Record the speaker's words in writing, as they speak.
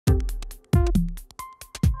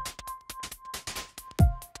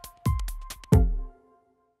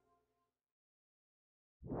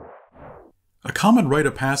A common rite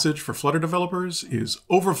of passage for Flutter developers is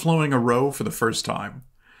overflowing a row for the first time.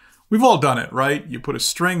 We've all done it, right? You put a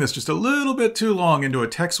string that's just a little bit too long into a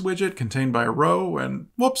text widget contained by a row, and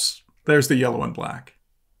whoops, there's the yellow and black.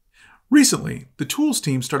 Recently, the tools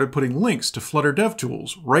team started putting links to Flutter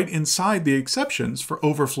DevTools right inside the exceptions for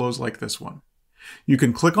overflows like this one. You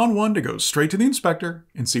can click on one to go straight to the inspector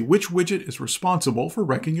and see which widget is responsible for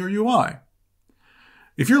wrecking your UI.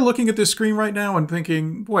 If you're looking at this screen right now and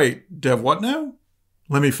thinking, wait, dev what now?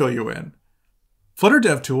 Let me fill you in. Flutter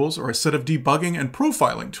DevTools are a set of debugging and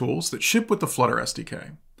profiling tools that ship with the Flutter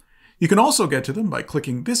SDK. You can also get to them by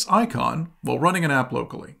clicking this icon while running an app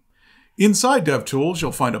locally. Inside DevTools,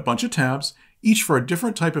 you'll find a bunch of tabs, each for a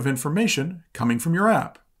different type of information coming from your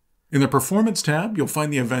app. In the Performance tab, you'll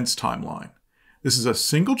find the events timeline. This is a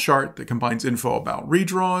single chart that combines info about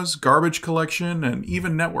redraws, garbage collection, and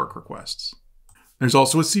even network requests. There's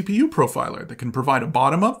also a CPU profiler that can provide a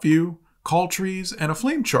bottom-up view, call trees, and a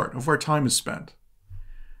flame chart of where time is spent.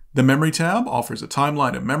 The Memory tab offers a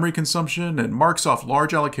timeline of memory consumption and marks off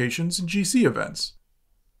large allocations and GC events.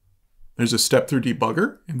 There's a step-through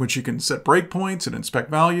debugger, in which you can set breakpoints and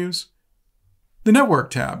inspect values. The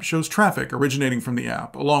Network tab shows traffic originating from the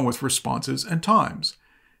app, along with responses and times.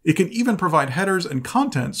 It can even provide headers and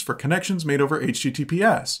contents for connections made over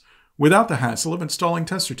HTTPS, without the hassle of installing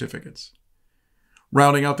test certificates.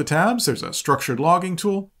 Rounding out the tabs, there's a structured logging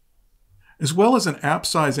tool, as well as an app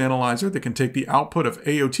size analyzer that can take the output of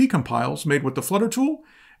AOT compiles made with the Flutter tool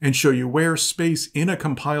and show you where space in a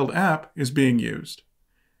compiled app is being used.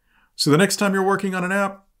 So the next time you're working on an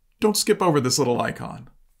app, don't skip over this little icon.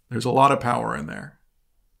 There's a lot of power in there.